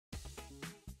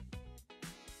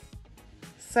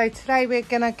So today we're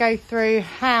going to go through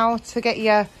how to get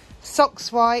your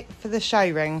socks white for the show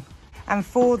ring. And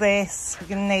for this, we're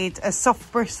going to need a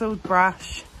soft bristled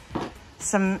brush,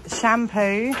 some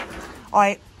shampoo.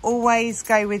 I always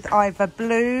go with either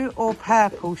blue or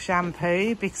purple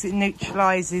shampoo because it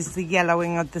neutralises the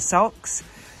yellowing of the socks.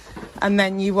 And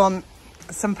then you want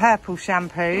some purple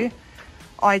shampoo.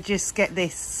 I just get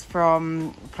this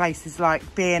from places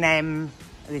like B&M.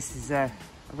 This is a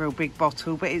real big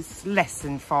bottle, but it's less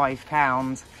than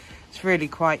 £5. It's really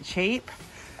quite cheap.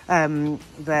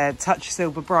 The Touch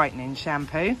Silver Brightening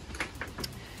shampoo.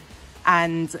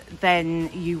 And then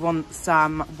you want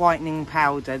some whitening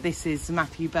powder. This is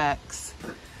Matthew Burke's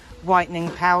whitening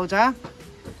powder.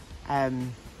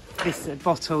 This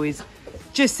bottle is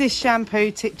just this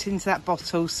shampoo tipped into that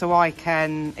bottle, so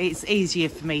it's easier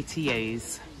for me to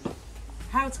use.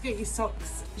 How to get your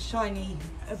socks shiny,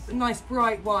 a nice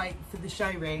bright white for the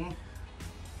show ring,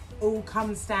 all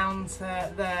comes down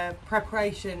to the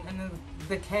preparation and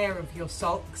the care of your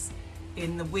socks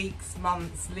in the weeks,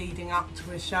 months leading up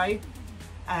to a show.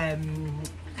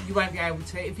 You won't be able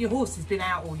to, if your horse has been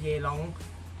out all year long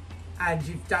and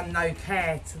you've done no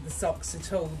care to the socks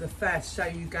at all, the first show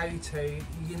you go to,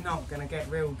 you're not going to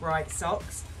get real bright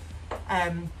socks.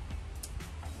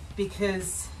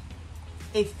 Because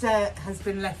if dirt has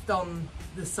been left on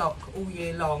the sock all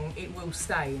year long, it will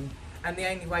stain. And the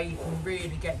only way you can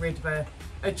really get rid of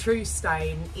a true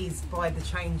stain is by the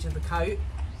change of the coat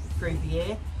through the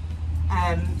year.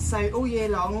 So all year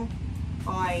long,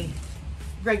 I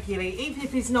regularly, even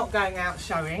if it's not going out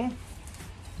showing,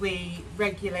 we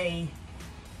regularly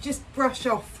just brush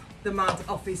off the mud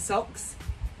off his socks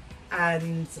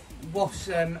and wash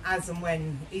them as and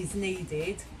when is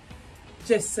needed,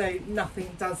 just so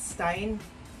nothing does stain.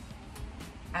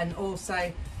 And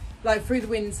also, like through the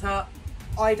winter,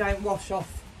 I don't wash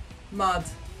off mud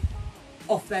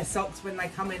off their socks when they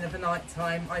come in of a night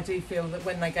time. I do feel that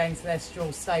when they go into their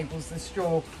straw stables, the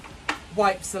straw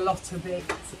wipes a lot of it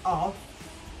off,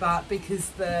 but because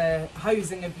the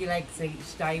hosing of your legs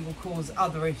each day will cause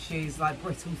other issues like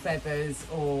brittle feathers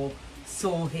or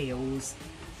sore heels.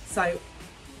 So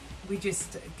we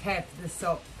just care for the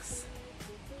socks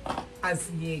as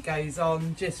the year goes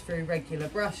on, just through regular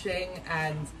brushing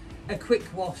and a quick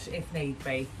wash if need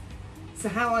be. So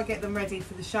how I get them ready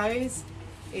for the shows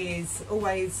is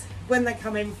always, when they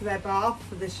come in for their bath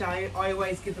for the show, I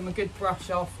always give them a good brush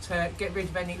off to get rid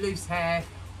of any loose hair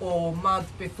or mud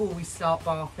before we start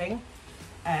bathing.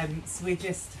 So we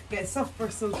just get a soft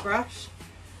bristled brush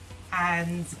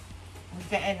and we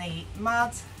get any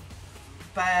mud,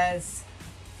 burrs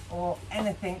or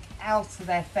anything out of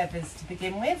their feathers to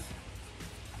begin with.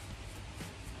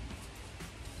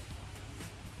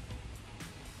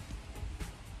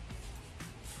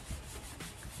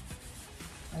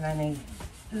 And any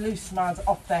loose mud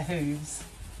off their hooves.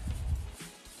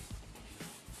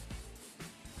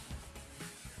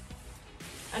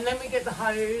 And then we get the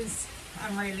hose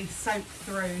and really soak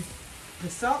through the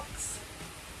socks.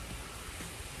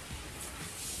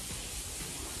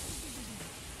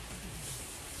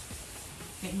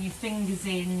 Getting your fingers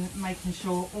in, making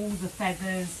sure all the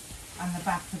feathers and the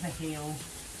back of the heel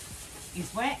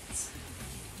is wet.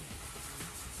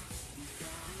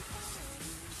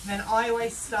 Then I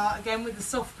always start again with the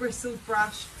soft bristled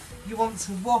brush. You want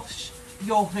to wash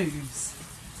your hooves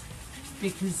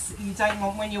because you don't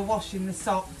want, when you're washing the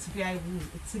sock, to be able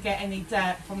to get any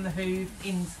dirt from the hoof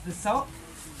into the sock.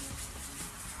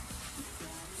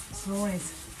 So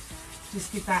always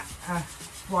just give that a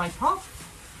wipe off.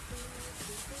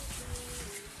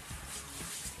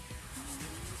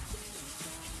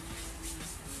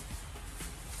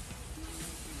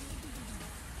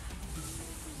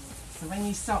 So when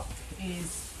your sock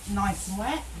is nice and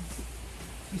wet,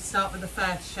 you start with the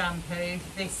first shampoo.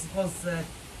 This was the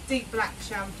deep black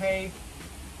shampoo.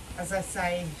 As I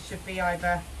say, should be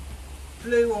either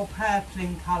blue or purple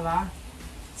in colour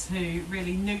to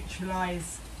really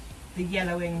neutralise the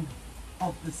yellowing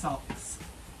of the socks.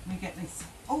 We get this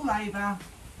all over,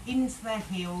 into their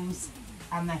heels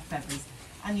and their feathers.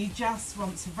 And you just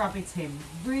want to rub it in.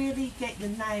 Really get your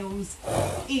nails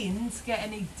in to get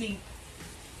any deep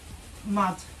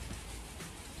mud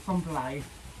from below.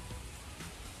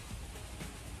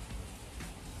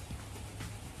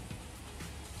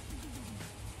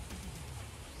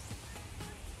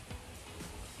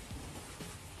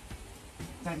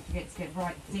 Don't forget to get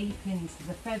right deep into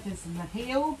the feathers and the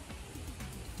heel.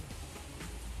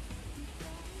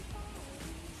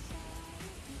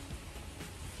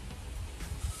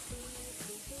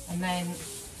 And then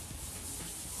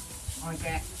I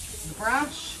get the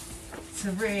brush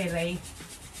to really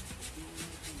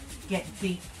get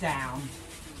deep down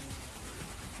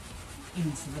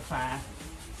into the fur.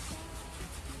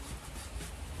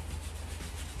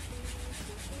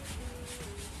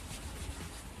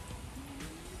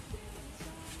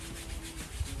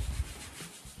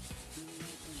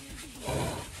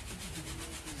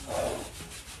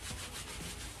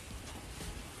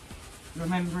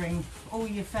 Remembering all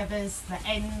your feathers, the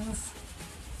ends,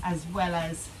 as well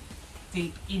as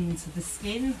deep into the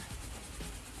skin.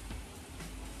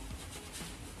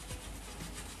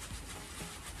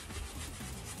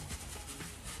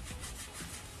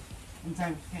 And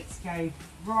don't forget to go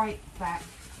right back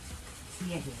to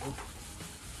your heel.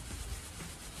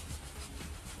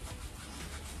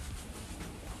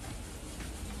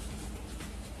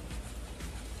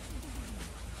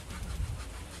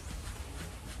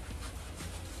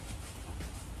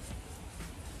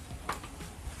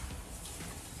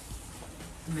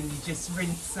 And then you just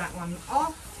rinse that one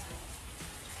off.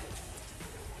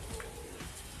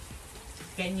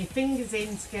 Getting your fingers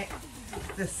in to get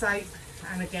the soap,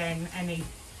 and again any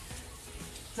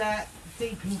dirt,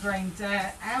 deep ingrained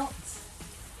dirt out.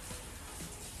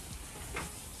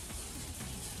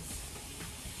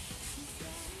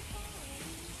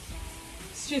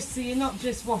 It's just so you're not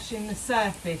just washing the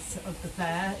surface of the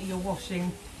fur, you're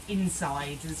washing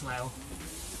inside as well.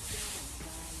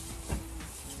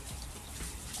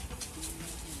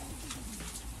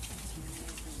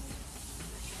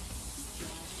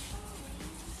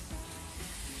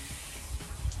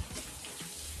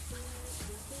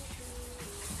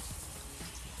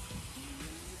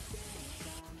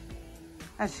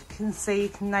 As you can see, you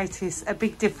can notice a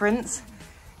big difference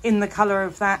in the colour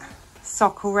of that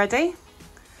sock already.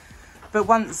 But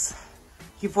once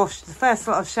you've washed the first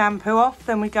lot of shampoo off,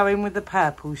 then we go in with the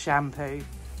purple shampoo.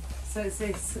 So it's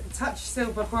this Touch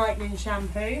Silver Brightening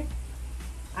Shampoo,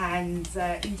 and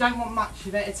you don't want much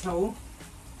of it at all.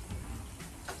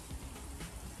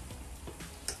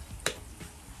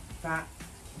 But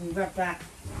we rub that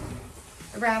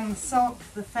around the sock,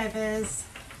 the feathers.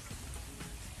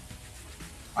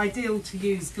 Ideal to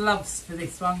use gloves for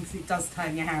this one because it does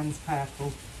turn your hands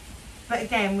purple. But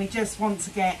again, we just want to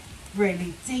get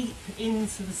really deep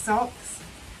into the socks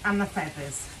and the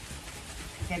feathers.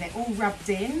 Get it all rubbed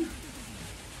in.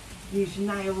 Use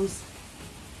your nails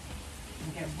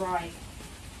and get right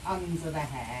under the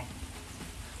hair.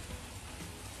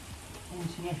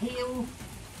 Into your heel.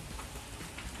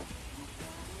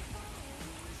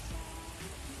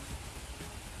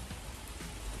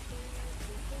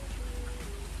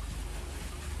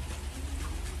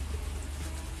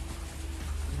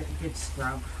 Good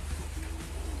scrub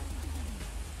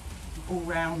all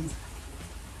round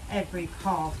every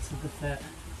part of the foot.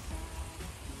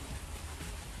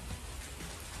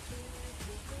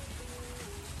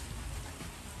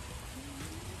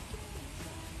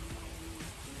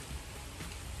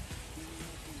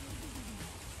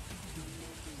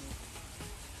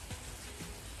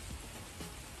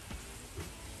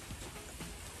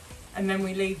 And then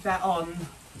we leave that on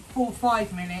for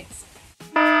 5 minutes.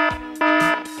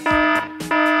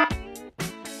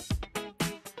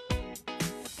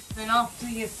 Then after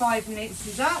your 5 minutes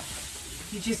is up,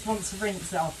 you just want to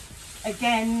rinse off.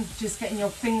 Again, just getting your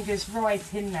fingers right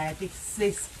in there, because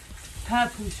this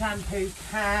purple shampoo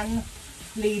can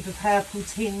leave a purple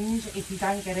tinge if you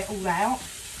don't get it all out.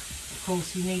 Of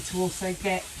course, you need to also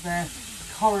get the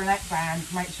correlate band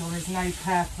to make sure there's no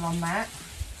purple on that.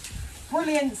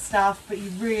 Brilliant stuff, but you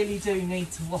really do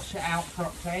need to wash it out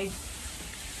properly.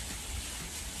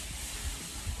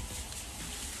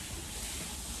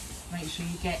 Make sure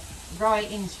you get right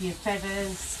into your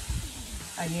feathers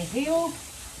and your heel.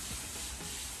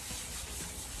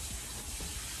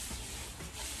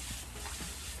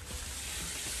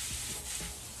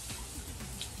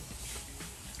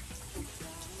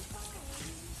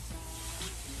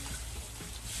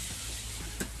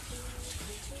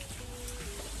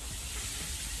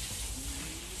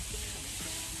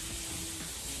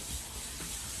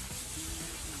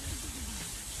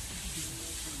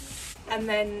 And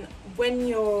then when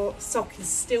your sock is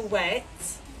still wet,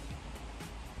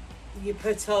 you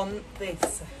put on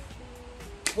this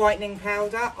whitening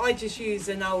powder. I just use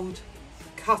an old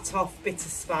cut off bit of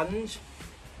sponge,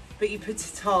 but you put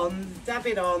it on, dab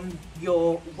it on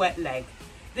your wet leg.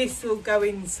 This will go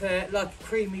into like a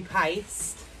creamy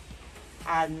paste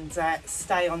and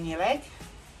stay on your leg.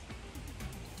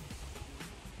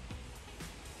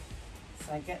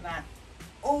 So get that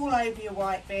all over your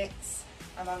white bits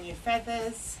and on your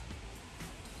feathers.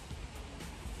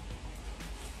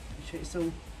 Make sure it's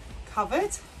all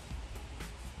covered.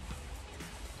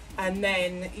 And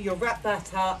then you'll wrap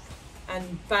that up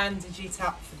and bandage it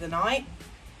up for the night,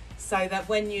 so that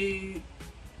when you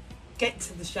get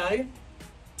to the show,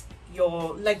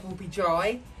 your leg will be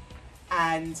dry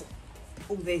and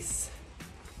all this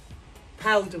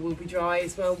powder will be dry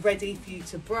as well, ready for you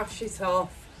to brush it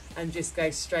off and just go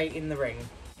straight in the ring.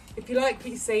 If you like what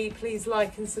you see, please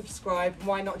like and subscribe, and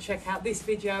why not check out this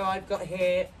video I've got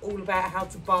here all about how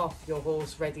to bath your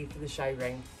horse ready for the show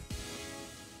ring.